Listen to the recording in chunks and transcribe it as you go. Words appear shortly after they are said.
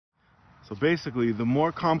So basically, the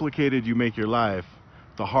more complicated you make your life,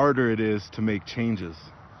 the harder it is to make changes.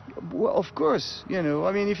 Well, of course, you know,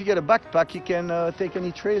 I mean, if you get a backpack, you can take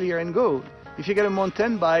any trail here and go. If you get a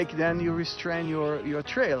mountain bike, then you restrain your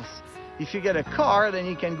trails. If you get a car, then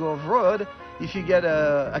you can go off-road. If you get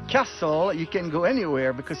a castle, you can go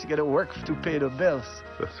anywhere because you got to work to pay the bills.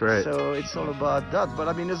 That's right. So it's all about that. But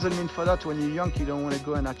I mean, it doesn't mean for that when you're young, you don't want to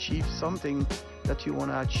go and achieve something that you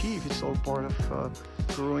want to achieve. It's all part of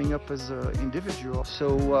growing up as an individual.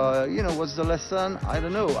 So, you know, what's the lesson? I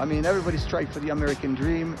don't know. I mean, everybody strives for the American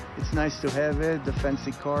dream. It's nice to have it, the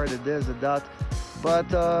fancy car, the this, the that.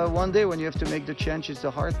 But one day when you have to make the change, it's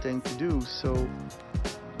a hard thing to do. So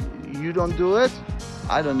you don't do it.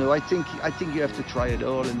 I don't know. I think you have to try it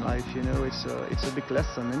all in life. You know, it's a big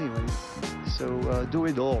lesson anyway. So do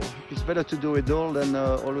it all. It's better to do it all than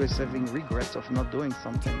always having regrets of not doing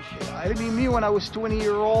something. I mean, me when I was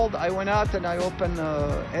 20-year-old, I went out and I opened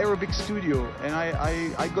an aerobic studio, and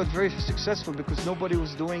I got very successful because nobody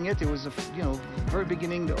was doing it. It was you know, very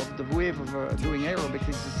beginning of the wave of doing aerobic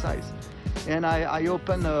exercise. And I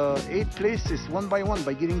open 8 places one by one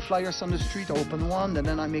by getting flyers on the street. I open one, and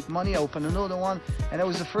then I make money. I open another one, and that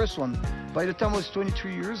was the first one. By the time I was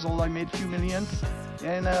 23 years old, I made a few millions,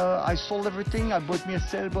 and I sold everything. I bought me a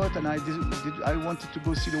sailboat, and I wanted to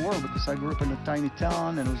go see the world because I grew up in a tiny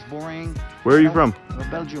town and it was boring. Where are you from?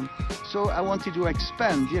 Belgium. So I wanted to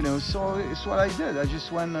expand, you know. So it's what I did. I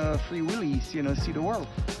just went free willies, you know, see the world.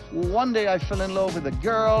 One day I fell in love with a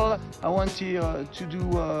girl. I wanted to do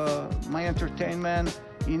my entertainment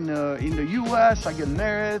in the US. I got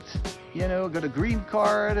married, you know, got a green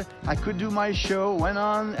card. I could do my show, went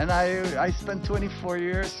on, and I spent 24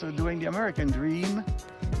 years doing the American dream,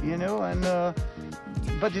 you know, and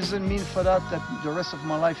but it doesn't mean for that the rest of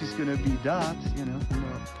my life is gonna be that, you know.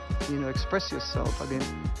 You know, express yourself. I mean,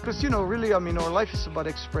 because, you know, really, I mean, our life is about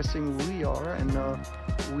expressing who we are, and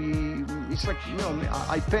it's like, you know,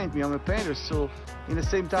 I paint, I'm a painter, so in the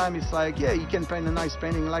same time, it's like, yeah, you can paint a nice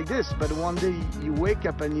painting like this, but one day you wake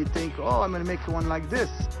up and you think, oh, I'm gonna make one like this,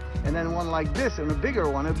 and then one like this, and a bigger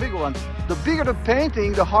one, a bigger one. The bigger the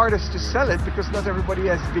painting, the hardest to sell it, because not everybody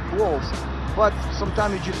has big walls. But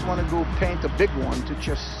sometimes you just want to go paint a big one to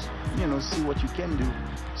just, you know, see what you can do.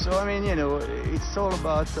 So, I mean, you know, it's all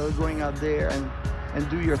about going out there and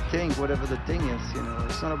do your thing, whatever the thing is, you know.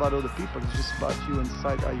 It's not about other people, it's just about you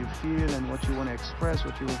inside, how you feel and what you want to express,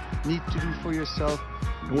 what you need to do for yourself.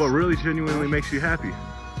 What really genuinely makes you happy?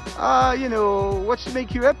 You know, what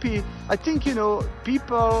makes you happy? I think, you know,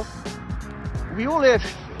 people, we all have,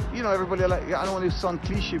 you know, everybody, like, I don't want to sound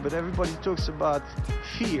cliche, but everybody talks about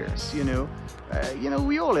fears, you know. You know,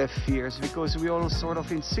 we all have fears because we all sort of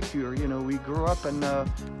insecure, you know. We grow up and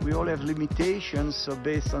we all have limitations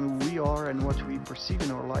based on who we are and what we perceive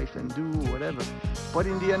in our life and do, whatever. But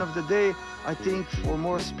in the end of the day, I think for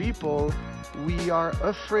most people, we are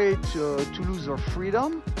afraid to lose our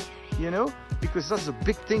freedom, you know, because that's a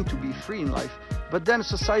big thing to be free in life. But then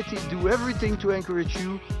society do everything to encourage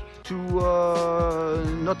you to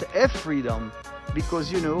not have freedom.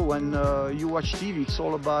 Because, you know, when you watch TV, it's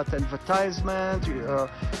all about advertisement.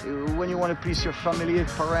 When you want to please your family,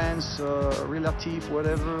 parents, relatives,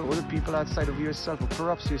 whatever, other people outside of yourself, or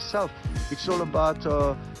perhaps yourself, it's all about,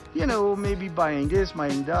 you know, maybe buying this,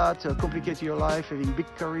 buying that, complicate your life, having big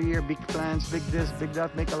career, big plans, big this, big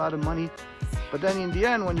that, make a lot of money. But then in the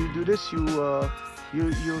end, when you do this, you're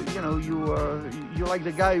like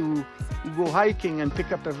the guy who go hiking and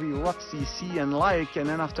pick up every rock you see and like, and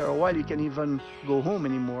then after a while you can't even go home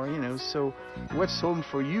anymore, you know. So what's home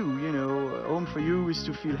for you? You know, home for you is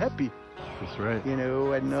to feel happy. That's right. You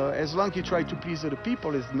know, and as long as you try to please other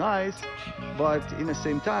people is nice, but in the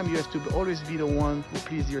same time you have to always be the one who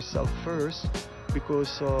please yourself first,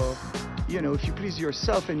 because you know, if you please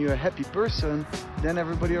yourself and you're a happy person, then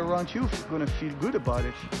everybody around you is going to feel good about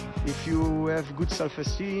it. If you have good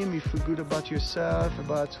self-esteem, you feel good about yourself,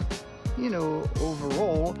 about, you know,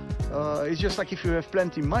 overall, it's just like if you have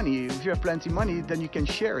plenty money. If you have plenty money, then you can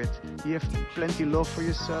share it. You have plenty love for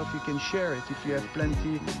yourself, you can share it. If you have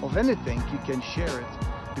plenty of anything, you can share it,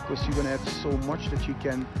 because you're gonna have so much that you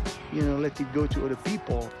can, you know, let it go to other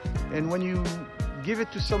people. And when you give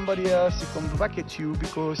it to somebody else, it comes back at you,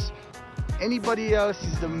 because anybody else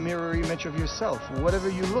is the mirror image of yourself. Whatever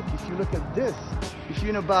you look, if you look at this, if you're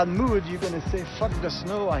in a bad mood, you're gonna say, fuck the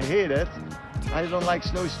snow, I hate it. I don't like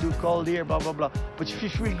snow, it's too cold here, blah, blah, blah. But if you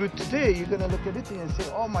feel good today, you're gonna look at it and say,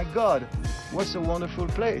 oh my God, what's a wonderful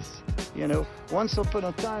place. You know, once upon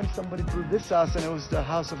a time, somebody built this house and it was the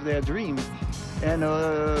house of their dream. And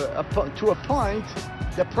to a point,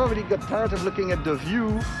 they probably got tired of looking at the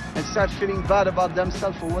view and start feeling bad about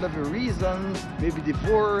themselves for whatever reason, maybe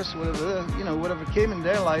divorce, whatever, you know, whatever came in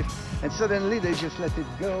their life. And suddenly they just let it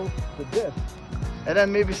go to this. And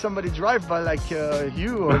then maybe somebody drive by like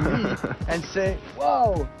you or me and say,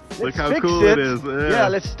 wow, let's how fix cool it is. Yeah,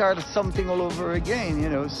 let's start something all over again, you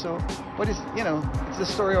know. So, but it's, you know, it's the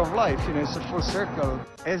story of life, you know, it's a full circle.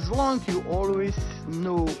 As long as you always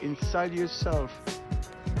know inside yourself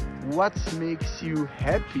what makes you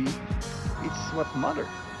happy, it's what matters.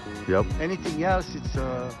 Yep. Anything else, it's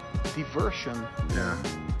a diversion. Yeah.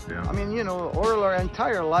 Yeah. I mean, you know, all our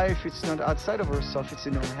entire life, it's not outside of ourselves, it's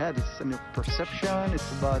in our head, it's in our perception,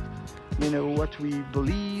 it's about, you know, what we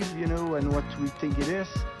believe, you know, and what we think it is,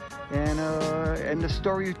 and the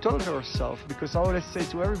story you told ourselves. Because I always say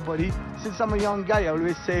to everybody, since I'm a young guy, I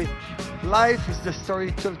always say, life is the story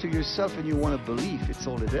you tell to yourself and you want to believe, it's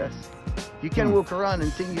all it is. You can walk around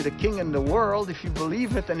and think you're the king in the world. If you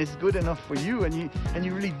believe it and it's good enough for you and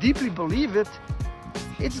you really deeply believe it,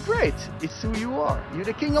 it's great. It's who you are. You're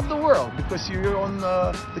the king of the world because you're on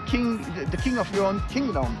the king of your own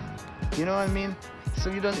kingdom. You know what I mean?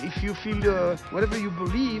 So you don't. If you feel whatever you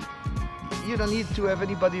believe, you don't need to have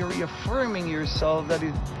anybody reaffirming yourself that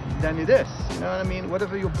than it is. You know what I mean?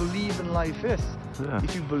 Whatever you believe in life is. Yeah.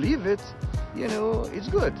 If you believe it, you know it's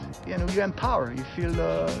good. You know you empower. You feel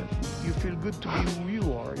good to be who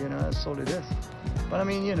you are. You know that's all it is. But I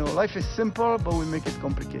mean, you know, life is simple, but we make it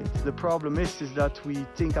complicated. The problem is that we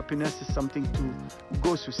think happiness is something to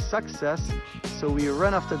go to success. So we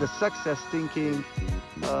run after the success thinking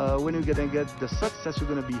when we're gonna get the success, we're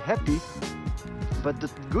gonna be happy. But the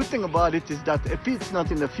good thing about it is that happy is not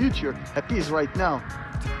in the future, happy is right now.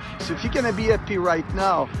 So if you can be happy right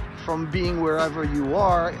now from being wherever you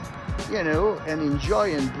are, you know, and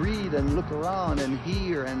enjoy and breathe and look around and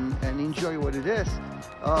hear and enjoy what it is,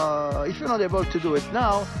 if you're not able to do it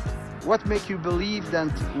now, what makes you believe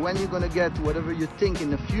that when you're going to get whatever you think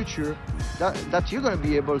in the future, that you're going to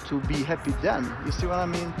be able to be happy then? You see what I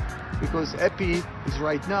mean? Because happy is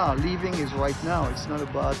right now, living is right now. It's not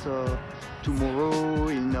about tomorrow,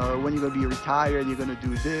 when you're going to be retired, you're going to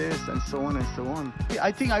do this and so on and so on.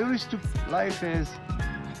 I think I always took life as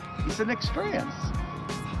it's an experience.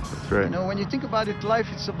 That's right. You know, when you think about it, life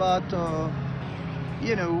it's about,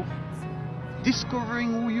 you know,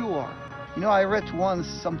 discovering who you are. You know, I read once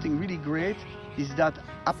something really great, is that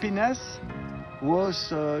happiness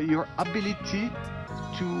was your ability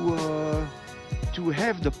to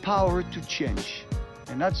have the power to change.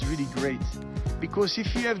 And that's really great. Because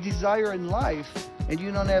if you have desire in life and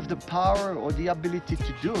you don't have the power or the ability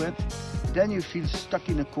to do it, then you feel stuck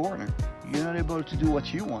in a corner. You're not able to do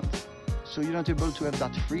what you want. So you're not able to have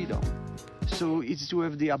that freedom. So it's to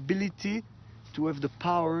have the ability to have the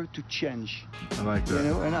power to change. I like that. You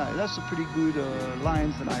know, and that's a pretty good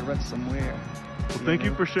lines that I read somewhere. Well, thank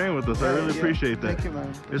you for sharing with us. Yeah, I really appreciate that. Thank you,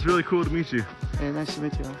 man. It's really cool to meet you. Hey, nice to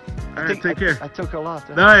meet you. All right, take care. I took a lot.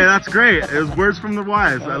 No, yeah, that's great. It was words from the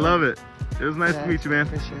wise. I love it. It was nice to meet you, man.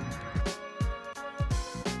 Appreciate it.